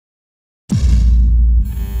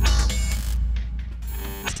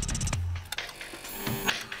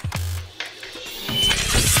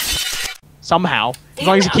somehow. As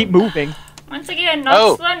long as you keep moving. Once again,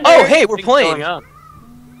 not Slender. Oh, hey, we're What's playing. going on?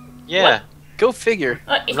 Yeah. What? Go figure.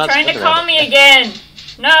 He's not trying to Slenderman. call me again.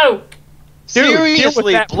 No. Dude, deal with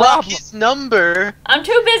Seriously, that block problem. his number. I'm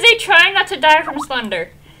too busy trying not to die from Slender.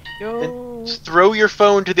 Yo. Just throw your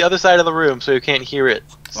phone to the other side of the room so you can't hear it.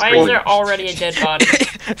 Why scream. is there already a dead body?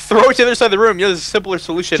 Throw it to the other side of the room. Yeah, there's a simpler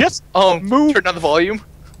solution. Just move. Turn down the volume.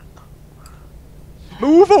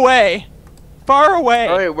 Move away. Far away.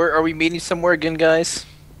 All right, where are we meeting somewhere again, guys?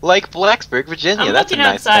 Like Blacksburg, Virginia. I'm That's a looking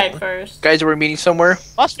nice outside town. first. Guys, are we meeting somewhere?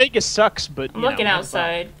 Las Vegas sucks, but I'm you looking know,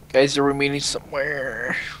 outside. Guys, are we meeting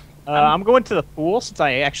somewhere? I'm going to the pool since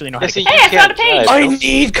I actually know how to Jesse, get. you Hey, I found can't a page. drive. I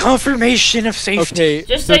need confirmation of safety. Okay.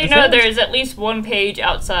 Just so you know, there's at least one page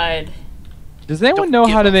outside. Does anyone know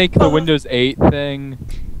how to make the Windows 8 thing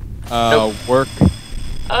work?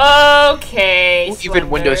 Okay, Even Slender.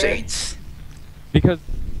 Windows 8s. Because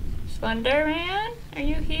Slenderman, are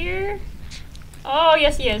you here? Oh,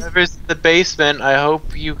 yes, he is. Whoever's in the basement, I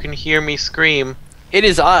hope you can hear me scream. It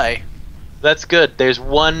is I. That's good. There's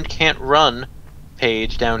one can't run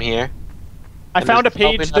page down here. I And found a there's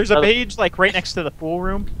probably page. There's a another- page like right next to the pool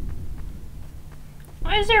room.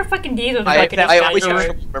 Why is there a fucking D with I like a always statue?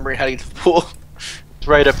 have remembering how to get to the pool. It's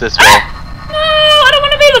right up this way. No, I don't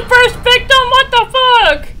want to be the first victim. What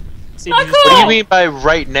the fuck? See, Not you just- What do cool. you mean by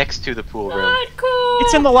right next to the pool room? Not cool.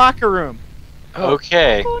 It's in the locker room.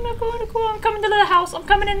 Okay. Cool, not cool, not cool. I'm coming to the house. I'm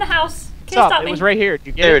coming in the house. What's Can't up? stop It me. was right here. Did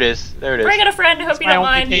you get There it? it is. There it is. Bring it a friend. I hope It's you my don't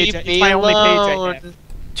only mind. page. Leave It's me my only page I alone. have.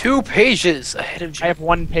 2 pages ahead of you. I have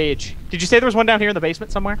 1 page. Did you say there was one down here in the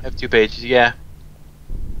basement somewhere? I have 2 pages. Yeah.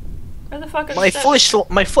 Where the fuck is My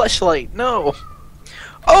that? flashlight, no.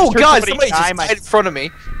 Oh Just heard god, somebody somebody die, just my- died in front of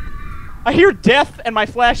me. I hear death and my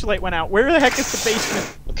flashlight went out. Where the heck is the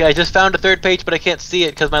basement? Okay, I just found a 3rd page, but I can't see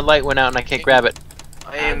it because my light went out and I can't grab it.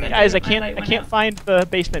 I am. Okay. Guys, I My can't. light I went can't out. find the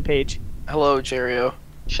basement page. Hello, Jerio.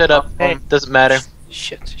 Shut up. Hey. Doesn't matter.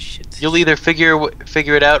 Shit. You'll either figure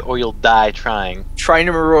it out or you'll die trying. Trying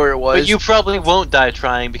to remember where it was. But you probably won't die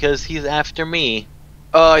trying because he's after me.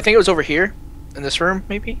 I think it was over here, in this room,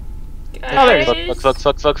 maybe. Oh, there it Guys?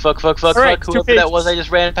 Fuck. All right, 2 Whoever that was, pages. I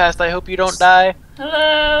just ran past. I hope you don't die.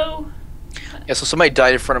 Hello. Yeah, so somebody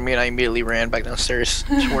died in front of me, and I immediately ran back downstairs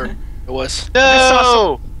to where it was.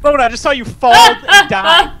 No! Oh, I just saw you fall and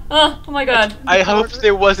die. Oh my god. I hoped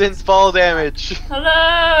there wasn't fall damage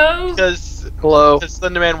Hello. because Hello.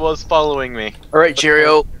 Slenderman was following me. All right,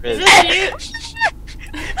 Jerio. There Is is. this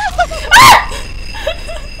you?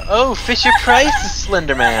 Oh, Fisher Price is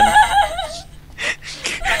Slenderman.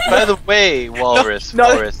 By the way, Walrus, No,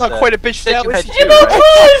 Walrus. it's not quite a bitch said you had sandwich. two, Emo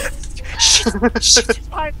right? Twist! She's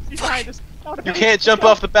behind us. You can't jump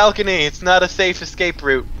off the balcony. It's not a safe escape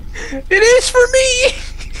route. It is for me.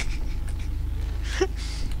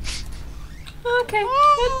 Okay.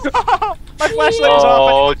 My flashlight was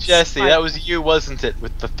off. Oh, Jesse, that was you, wasn't it?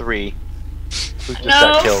 With the 3 who just No,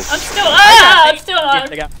 got killed. I'm still I I'm still alive.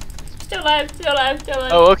 I got Still alive, still alive, still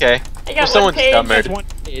alive. Oh, okay. I Well, got someone one page. got murdered. 1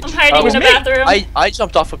 page. I'm hiding Oh, in the me. bathroom. I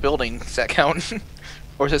jumped off a building. Does that count?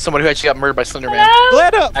 Or is it someone who actually got murdered by Slenderman? Hello?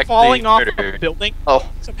 Glad Actually falling off of a murdered. building Oh,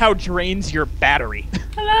 somehow drains your battery.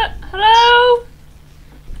 Hello? Hello?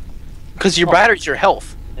 because your battery's your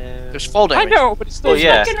health. There's fall I damage. know, but it's still. Well,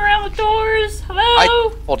 yeah. Looking around with doors. Hello?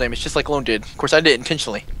 Fall damage, just like Lone did. Of course, I did it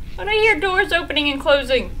intentionally. When I hear doors opening and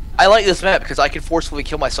closing. I like this map because I can forcefully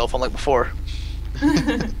kill myself, unlike before.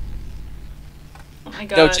 Oh my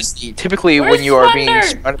god. No, just typically Where's when you are being Slender?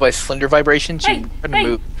 surrounded by slender vibrations, Hey, you try to hey,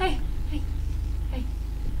 move. hey, hey, hey.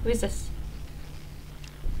 Who is this?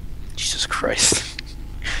 Jesus Christ.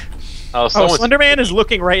 Oh, Oh, someone's Slenderman is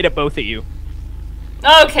looking right at both of you.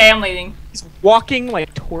 Okay, I'm leaving. He's walking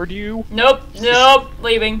like toward you. Nope,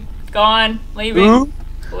 leaving. Gone. Leaving. Ooh.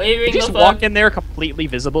 Leaving You just the walk fuck. in there completely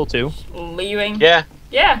visible too. Leaving. Yeah,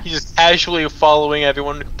 Yeah. he's just casually following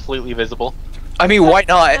everyone, completely visible. I mean, why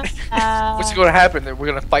not? What's going to happen? Then we're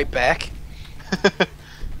going to fight back?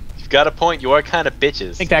 You've got a point. You are kind of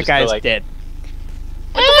bitches. I think that Just go guy's like, dead.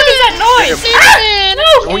 What the fuck is that noise? Ah! No!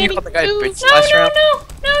 Remember when you called the guy a bitch No, last no, round? no.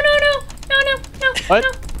 What?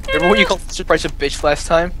 Remember when you called Fisher Price a bitch last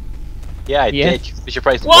time? Yeah, I Yeah. did. Fisher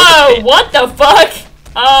Price. Whoa, what the fuck?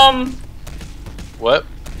 What?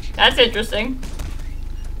 That's interesting.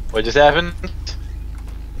 What just happened?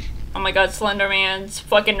 Oh my god, Slenderman's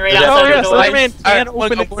fucking right Yeah. outside Oh, yeah, the door. Slenderman can I wanna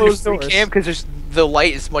open and go close into doors. cam because the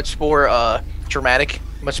light is much more dramatic,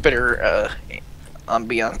 much better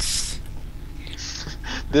ambiance.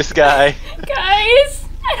 This guy. Guys,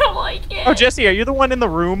 I don't like it. Oh, Jesse, are you the one in the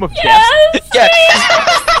room of death? Yes! Yeah.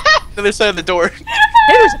 The other side of the door. Hey,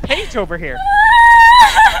 there's a page over here.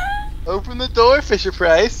 Open the door, Fisher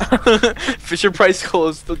Price. Fisher Price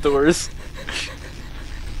closed the doors.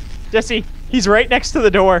 Jesse, he's right next to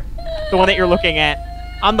the door. The one that you're looking at.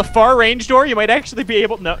 On the far range door, you might actually be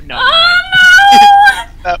able... No. Oh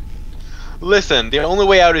no! Listen, the only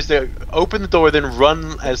way out is to open the door, then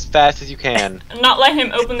run as fast as you can. Not let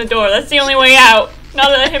him open the door. That's the only way out. Not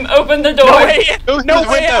let him open the door. No way in. Go through No the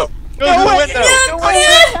way window! out. Go No through the way window! in. No way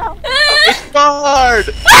out. It's hard!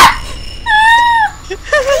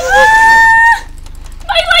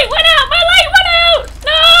 My light went out! My light went out!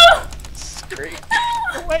 No! Great.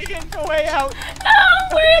 No way in. No way out.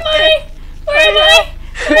 No! Where am I? Where am I?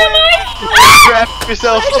 Where am I? Trap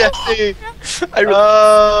yourself, Jesse! I really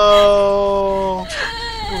Oh.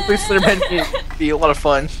 think Slenderman would be a lot of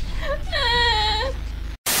fun.